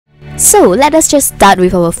So let us just start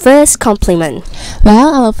with our first compliment.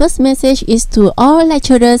 Well, our first message is to all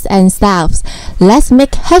lecturers and staffs. Let's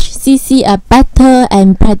make HCC a better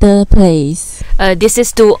and brighter place. This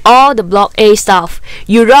is to all the Block A staff.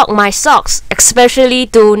 You rock my socks, especially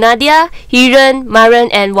to Nadia, Hiran, Maran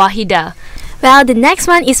and Wahida. Well, the next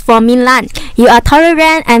one is for Minlan. You are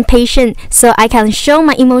tolerant and patient, so I can show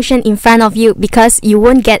my emotion in front of you because you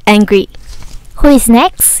won't get angry. Who is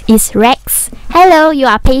next? Is Rex. Hello, you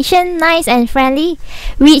are patient, nice and friendly.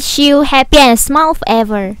 Wish you happy and smile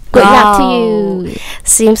forever. Good luck to you.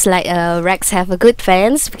 Seems like Rex have a good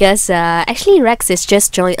fans because actually Rex has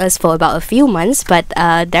just joined us for about a few months, but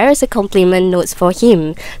there is a compliment notes for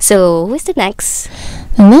him. So who's the next?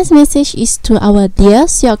 The next message is to our dear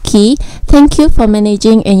Seok-ki. Thank you for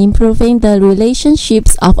managing and improving the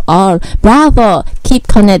relationships of all. Bravo! Keep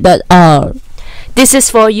connected all. This is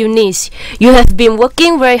for Eunice. You have been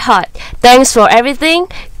working very hard. Thanks for everything.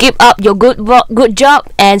 Keep up your good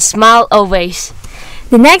job and smile always.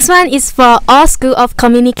 The next one is for all School of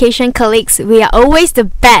Communication colleagues. We are always the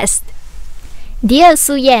best. Dear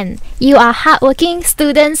Su-Yan, you are hardworking.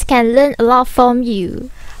 Students can learn a lot from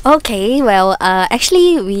you. Okay, well,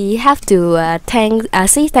 actually, we have to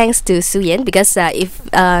say thanks to Su-Yan because if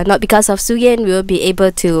not because of Su-Yan, we will be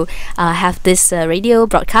able to have this radio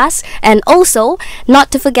broadcast. And also, not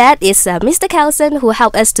to forget, is Mr. Carlson who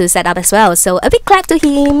helped us to set up as well. So a big clap to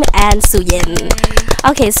him and Su-Yan.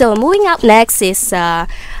 Okay, so moving up next is a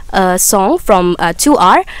song from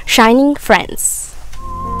 2R, Shining Friends.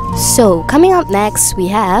 So coming up next, we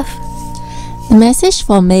have a message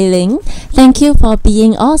for Mei Ling. Thank you for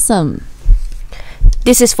being awesome.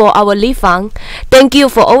 This is for our Li Fang. Thank you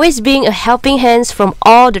for always being a helping hand from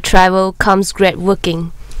all the travel comes great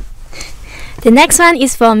working. The next one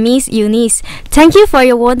is for Miss Eunice. Thank you for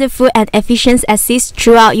your wonderful and efficient assist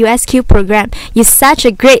throughout USQ program. You're such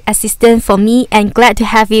a great assistant for me and glad to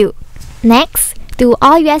have you. Next, to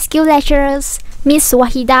all USQ lecturers, Miss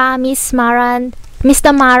Wahida, Miss Maran,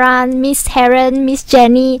 Mr. Maran, Miss Heron, Miss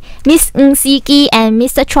Jenny, Miss Ng Siki, and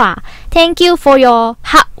Mr. Chua. Thank you for your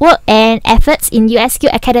hard work and efforts in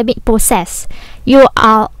USQ academic process. You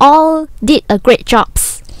all did a great job.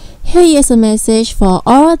 Here is a message for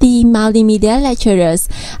all the multimedia lecturers.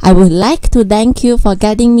 I would like to thank you for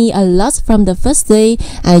guiding me a lot from the first day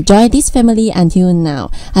I joined this family until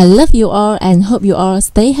now. I love you all and hope you all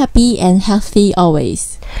stay happy and healthy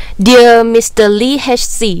always. Dear Mr. Lee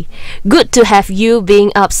HC, good to have you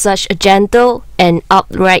being up such a gentle and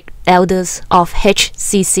upright elders of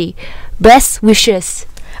HCC. Best wishes.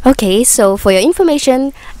 Okay, so for your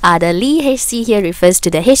information, the Lee HC here refers to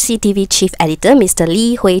the HCTV Chief Editor, Mr.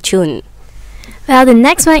 Lee Hui Chun. Well, the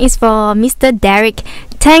next one is for Mr. Derek.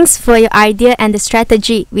 Thanks for your idea and the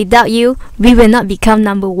strategy. Without you, we will not become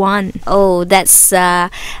number one. Oh, that's I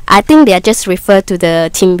think they are just referred to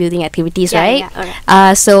the team building activities, right? Yeah,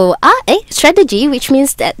 alright. So strategy, which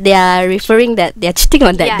means that they are referring that they are cheating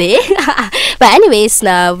on that day. But anyways,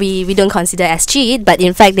 we don't consider as cheat, but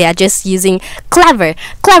in fact they are just using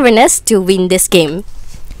cleverness to win this game.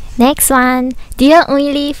 Next one, dear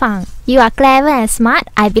Li Fang, you are clever and smart.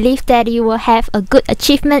 I believe that you will have a good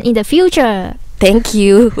achievement in the future. Thank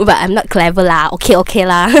you, but I'm not clever lah. Okay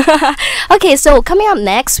lah. Okay, so coming up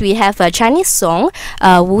next, we have a Chinese song,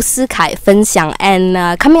 Wu Si Kai 分享, and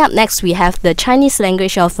coming up next, we have the Chinese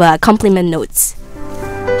language of compliment notes.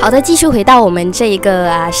 好的，继续回到我们这一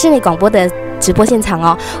个室内广播的直播现场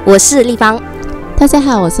哦。我是立方，大家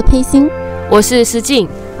好，我是佩欣，我是思静，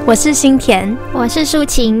我是新田，我是抒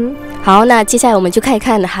情。好，那接下来我们就看一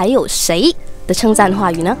看还有谁的称赞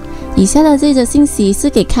话语呢？以下的这则信息是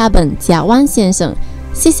给 Carbon 贾万先生，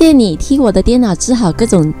谢谢你替我的电脑治好各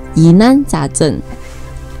种疑难杂症。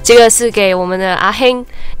这个是给我们的阿亨，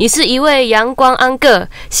你是一位阳光安哥，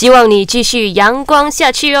希望你继续阳光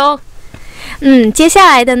下去哦。接下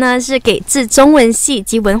来的呢是给自中文系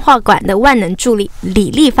及文化馆的万能助理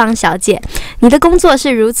李丽芳小姐。你的工作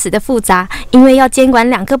是如此的复杂，因为要监管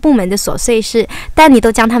2个部门的琐碎事，但你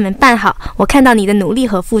都将它们办好。我看到你的努力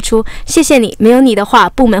和付出，谢谢你，没有你的话，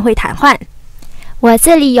部门会瘫痪。我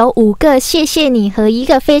这里有5个谢谢你和1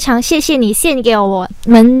个非常谢谢你，献给我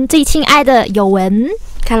们最亲爱的友文。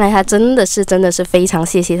看来他真的是非常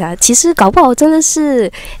谢谢他。其实搞不好真的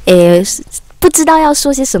是，不知道要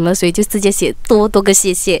说些什么，所以就直接写多个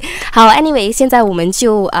谢谢。好 ，Anyway， 现在我们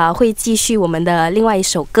就会继续我们的另外一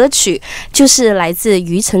首歌曲，就是来自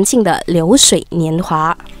庾澄庆的《流水年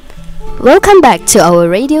华》。Welcome back to our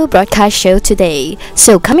radio broadcast show today.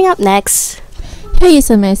 So coming up next. Here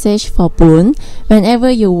is a message for Boon.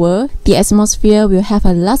 Whenever you work, the atmosphere will have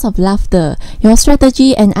a lot of laughter. Your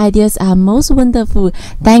strategy and ideas are most wonderful.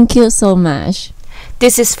 Thank you so much.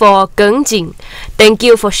 This is for Geng Jing. Thank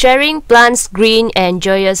you for sharing plants green and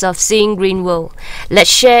joyous of seeing green world. Let's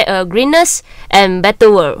share a greenness and better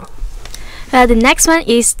world. The next one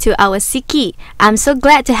is to our Siki. I'm so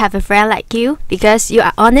glad to have a friend like you because you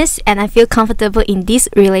are honest and I feel comfortable in this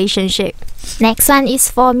relationship. Next one is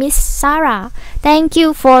for Miss Sarah. Thank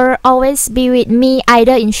you for always be with me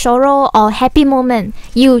either in sorrow or happy moment.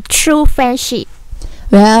 You true friendship.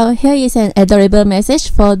 Well, here is an adorable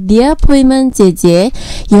message for dear Puimen Jeje.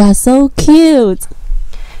 You are so cute.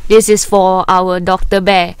 This is for our Dr.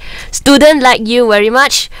 Bear. Students like you very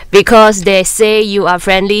much because they say you are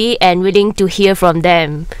friendly and willing to hear from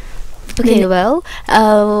them. Okay, well,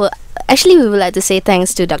 actually, we would like to say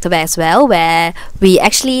thanks to Dr. Bear as well, where we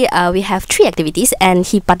actually we have 3 activities and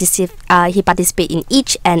he participate in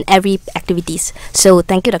each and every activities. So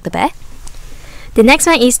thank you, Dr. Bear. The next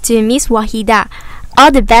one is to Miss Wahida. All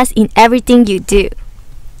the best in everything you do.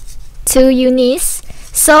 To Eunice,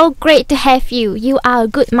 so great to have you. You are a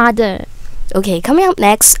good mother. Okay, coming up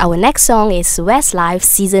next, our next song is Westlife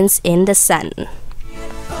Seasons in the Sun.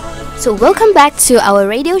 So welcome back to our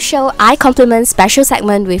radio show I Compliment special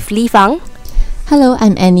segment with Li Fang. Hello,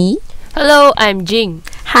 I'm Annie. Hello, I'm Jing.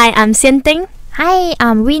 Hi, I'm Xian Ting. Hi,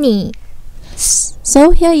 I'm Winnie.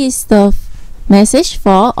 So here is the message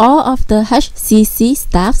for all of the HCC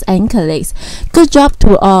staffs and colleagues. Good job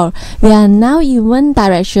to all. We are now in one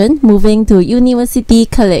direction, moving to University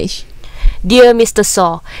College. Dear Mr.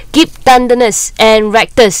 Saw, keep tenderness and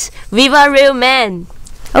rectus. Viva real man!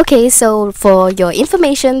 Okay, so for your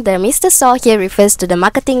information, the Mr. Saw here refers to the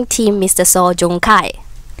marketing team Mr. Saw Jong Kai.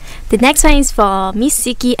 The next one is for Miss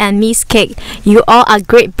Siki and Miss Cake. You all are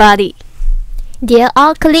great buddy. Dear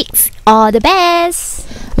all colleagues, all the best.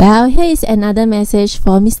 Well, here is another message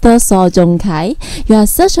for Mr. So Jong Kai. You are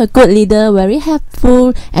such a good leader, very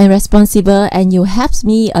helpful and responsible, and you help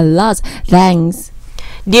me a lot. Thanks.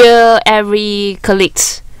 Dear every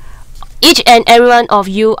colleagues, each and every one of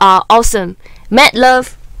you are awesome. Mad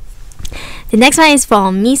love. The next one is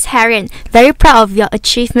for Miss Harriet. Very proud of your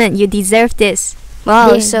achievement. You deserve this.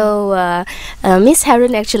 Wow, so Miss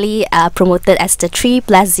Harun actually promoted as the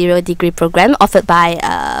 3+0 degree program offered by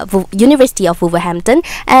University of Wolverhampton,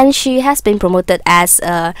 and she has been promoted as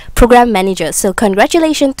a program manager. So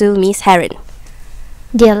congratulations to Miss Harun.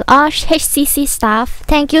 Dear all HCC staff,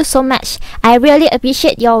 thank you so much. I really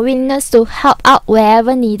appreciate your willingness to help out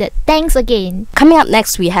wherever needed. Thanks again. Coming up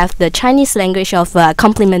next, we have the Chinese language of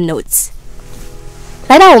compliment notes.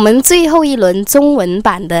 来到我们最后一轮中文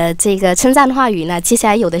版的这个称赞话语呢，接下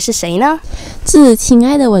来有的是谁呢？致亲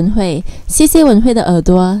爱的文慧，谢谢文慧的耳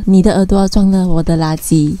朵，你的耳朵装了我的垃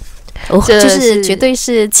圾。哦，就是绝对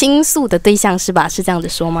是倾诉的对象是吧？是这样子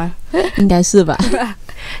说吗？应该是吧。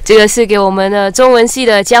这个是给我们的中文系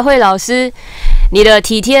的佳慧老师，你的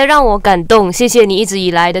体贴让我感动，谢谢你一直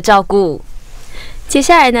以来的照顾。接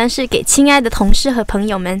下来呢是给亲爱的同事和朋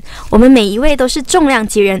友们，我们每一位都是重量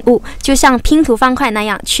级人物，就像拼图方块那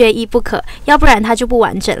样缺一不可，要不然它就不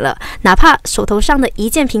完整了。哪怕手头上的一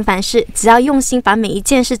件平凡事，只要用心把每一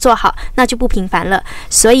件事做好，那就不平凡了。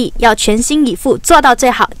所以要全心以赴，做到最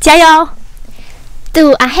好，加油！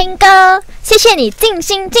杜阿hen哥，谢谢你尽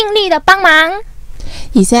心尽力的帮忙。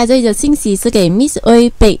以下这则信息是给 Miss A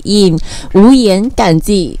北印，无言感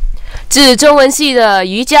激。致中文系的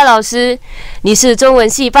瑜伽老师，你是中文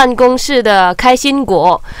系办公室的开心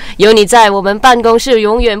果，有你在，我们办公室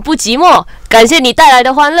永远不寂寞。感谢你带来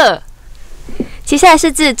的欢乐。接下来是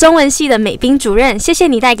致中文系的美斌主任，谢谢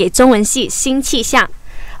你带给中文系新气象。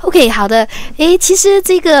OK， 好的。其实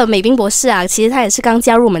这个美斌博士啊，其实他也是刚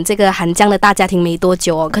加入我们这个韩江的大家庭没多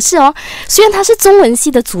久哦。可是哦，虽然他是中文系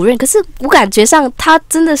的主任，可是我感觉上他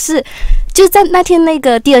真的是。就是在那天那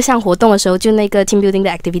个第二项活动的时候，就那个 team building 的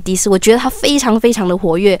activities， 我觉得他非常非常的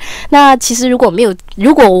活跃。那其实如果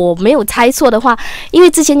我没有猜错的话，因为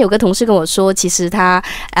之前有个同事跟我说，其实他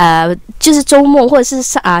就是周末或者是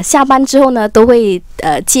下班之后呢，都会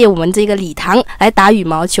借我们这个礼堂来打羽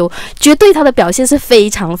毛球，绝对他的表现是非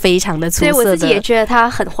常非常的出色的。所以我自己也觉得他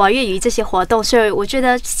很活跃于这些活动，所以我觉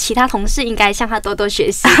得其他同事应该向他多多学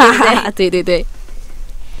习。对对对。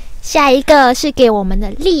下一个是给我们的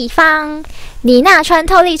立方，你那穿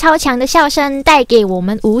透力超强的笑声带给我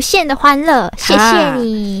们无限的欢乐，谢谢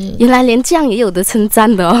你。原来连这样也有的称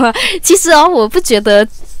赞的哦。其实哦，我不觉得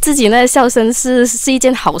自己那个笑声是一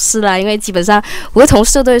件好事啦，因为基本上我的同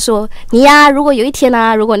事都会说你呀，如果有一天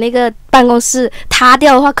啊，如果那个办公室塌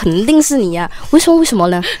掉的话，肯定是你啊。为什么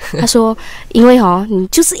呢？他说因为你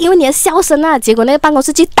就是因为你的笑声啊，结果那个办公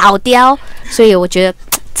室就倒掉，所以我觉得。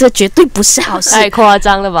这绝对不是好事，太夸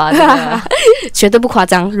张了吧？这个绝对不夸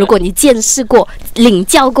张。如果你见识过、领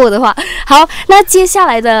教过的话，好，那接下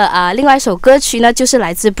来的另外一首歌曲呢，就是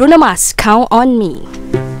来自 Bruno Mars Count on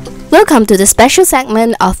Me。Welcome to the special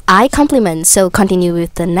segment of I Compliment. So continue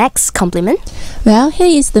with the next compliment. Well, here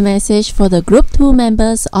is the message for the Group 2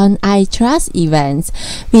 members on I Trust events.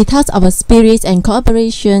 Without our spirit and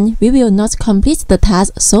cooperation, we will not complete the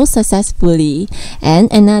task so successfully. And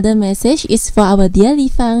another message is for our dear Li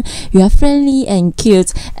Fang. You are friendly and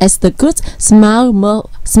cute, as the good smile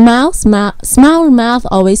mouth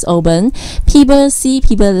always open. People see,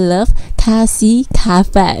 people love. Car see, car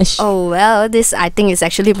flash. Oh well, this I think is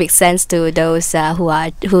actually makes sense to those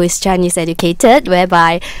who is Chinese educated,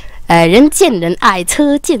 whereby 人见人爱，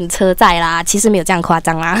车见车载啦，其实没有这样夸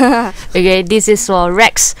张啦。Okay, this is for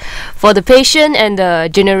Rex, for the patience and the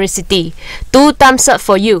generosity. 2 thumbs up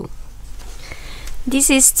for you.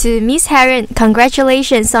 This is to Miss Heron.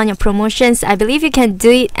 Congratulations on your promotions. I believe you can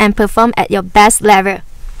do it and perform at your best level.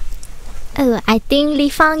 I think Li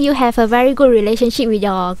Fang, you have a very good relationship with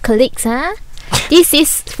your colleagues, huh? This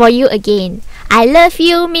is for you again. I love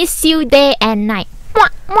you, miss you day and night. Mwah,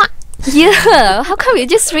 mwah. Yeah, how come you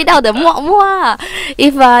just read out the mwah mwah?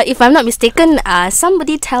 If I'm not mistaken,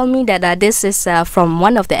 somebody tell me that this is from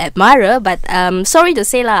one of the admirer, but sorry to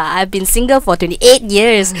say lah, I've been single for 28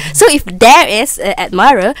 years. So if there is an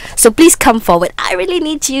admirer, so please come forward. I really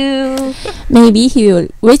need you. Maybe he will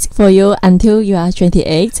wait for you until you are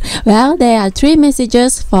 28. Well, there are 3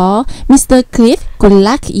 messages for Mr. Cliff. Good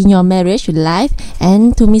luck in your marriage life.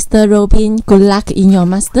 And to Mr. Robin, good luck in your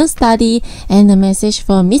master study. And a message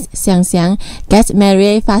for Miss Xiang Xiang, get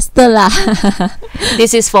married faster lah.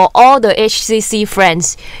 This is for all the HCC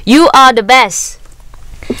friends. You are the best.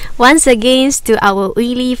 Once again, to our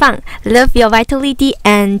Li Fang, love your vitality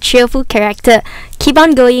and cheerful character. Keep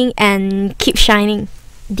on going and keep shining.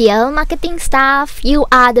 Dear marketing staff, you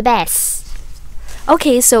are the best.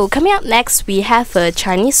 Okay, so coming up next, we have a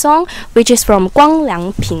Chinese song which is from 光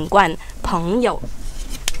良品冠朋友.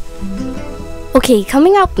 Okay,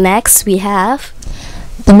 coming up next, we have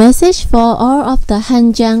the message for all of the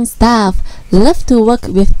Hanjiang staff. Love to work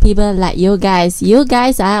with people like you guys. You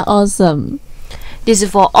guys are awesome. This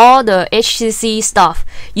is for all the HCC staff.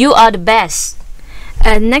 You are the best.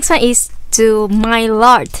 Next one is to my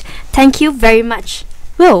lord. Thank you very much.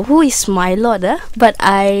 Well, who is my lord? But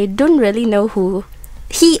I don't really know who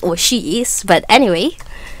he or she is. But anyway,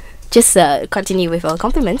 just continue with our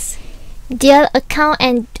compliments. Dear account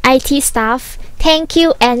and IT staff, thank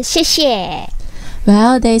you and 谢谢.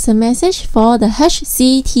 Well, there is a message for the Hush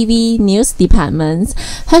CTV News Department.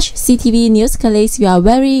 Hush CTV News colleagues, you are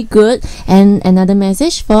very good. And another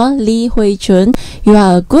message for Li Hui Chun. You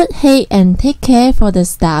are a good head and take care for the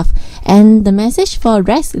staff. And the message for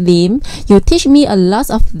Rex Lim. You teach me a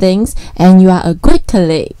lot of things and you are a good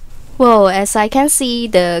colleague. Well, as I can see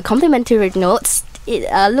the complimentary notes, it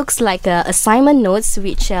looks like assignment notes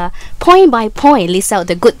which point by point list out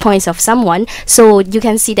the good points of someone, so you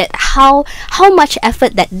can see that how much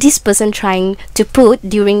effort that this person trying to put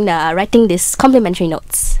during writing these complimentary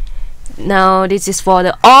notes. Now this is for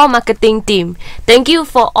the all marketing team. Thank you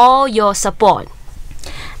for all your support.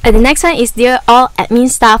 The next one is dear all admin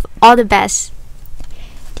staff, all the best.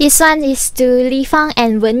 This one is to Li Fang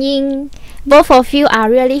and Wen Ying. Both of you are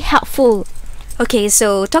really helpful. Okay,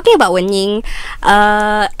 so talking about Wen Ying,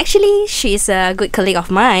 actually she's a good colleague of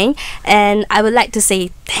mine, and I would like to say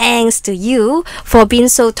thanks to you for being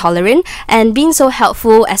so tolerant and being so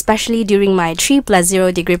helpful, especially during my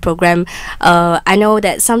 3+0 degree program. I know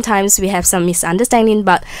that sometimes we have some misunderstanding,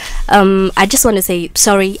 but I just want to say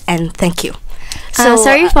sorry and thank you. So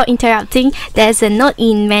sorry for interrupting. There's a note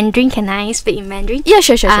in Mandarin. Can I speak in Mandarin? Yeah,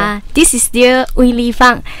 sure. This is dear Li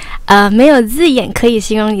Fang. 没有字眼可以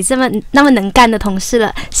形容你那么能干的同事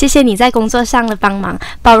了。谢谢你在工作上的帮忙，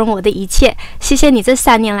包容我的一切。谢谢你这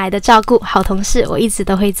3年来的照顾，好同事，我一直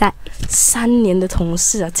都会在。3年的同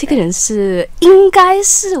事啊，这个人应该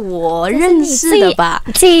是我认识的吧？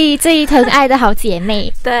最疼爱的好姐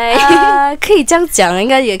妹。对，可以这样讲，应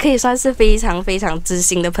该也可以算是非常非常知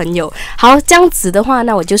心的朋友。好，这样子的话，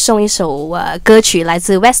那我就送一首歌曲，来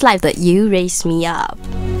自 Westlife 的《You Raise Me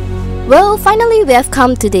Up》。Well, finally, we have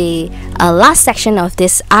come to the last section of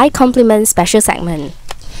this I Compliment special segment.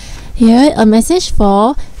 Here, a message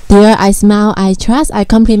for Dear I Smile, I Trust, I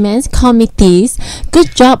Compliment committees.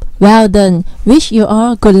 Good job, well done. Wish you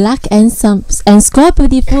all good luck and score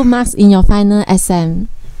beautiful marks in your final exam.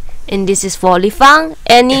 And this is for Li Fang,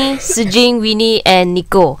 Annie, Sijing, Winnie, and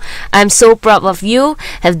Nico. I'm so proud of you.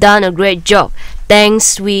 Have done a great job.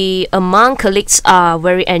 Thanks, we among colleagues are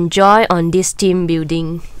very enjoy on these team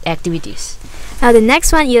building activities. The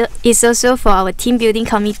next one is also for our team building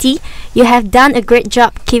committee. You have done a great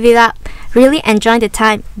job. Keep it up. Really enjoy the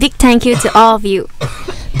time. Big thank you to all of you.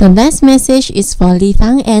 The next message is for Li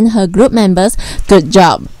Fang and her group members. Good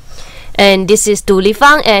job. And this is to Li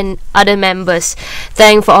Fang and other members.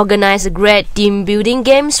 Thanks for organizing great team building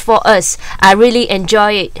games for us. I really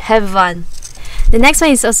enjoy it. Have fun. The next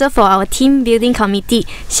one is also for our team building committee.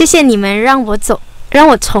 谢谢你们让我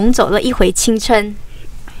重走了一回青春。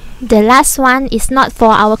The last one is not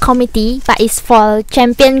for our committee, but is for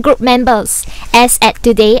champion group members. As at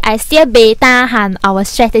today, I still bertahan our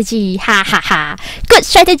strategy. Ha ha ha. Good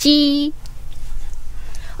strategy.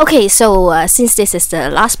 Okay, so since this is the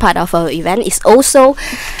last part of our event, it's also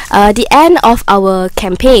the end of our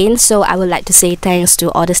campaign. So I would like to say thanks to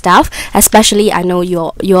all the staff, especially I know you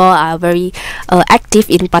all are very active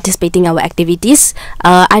in participating in our activities.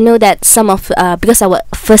 I know that some of because our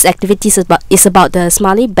first activities is about the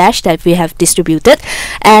Smiley badge that we have distributed,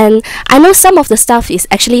 and I know some of the staff is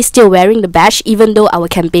actually still wearing the badge even though our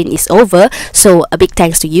campaign is over. So a big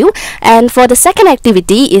thanks to you. And for the second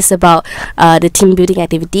activity is about the team building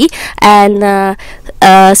activity. And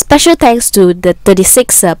special thanks to the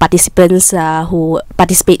 36 participants who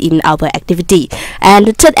participate in our activity. And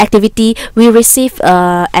the third activity, we received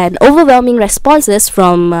an overwhelming responses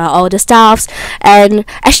from all the staffs, and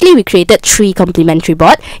actually we created 3 complimentary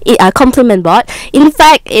compliment board. In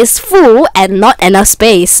fact, it's full and not enough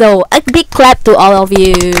space. So a big clap to all of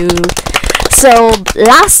you. So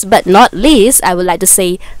last but not least, I would like to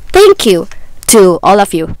say thank you to all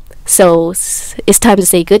of you. So it's time to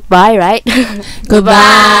say goodbye, right?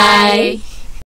 Goodbye.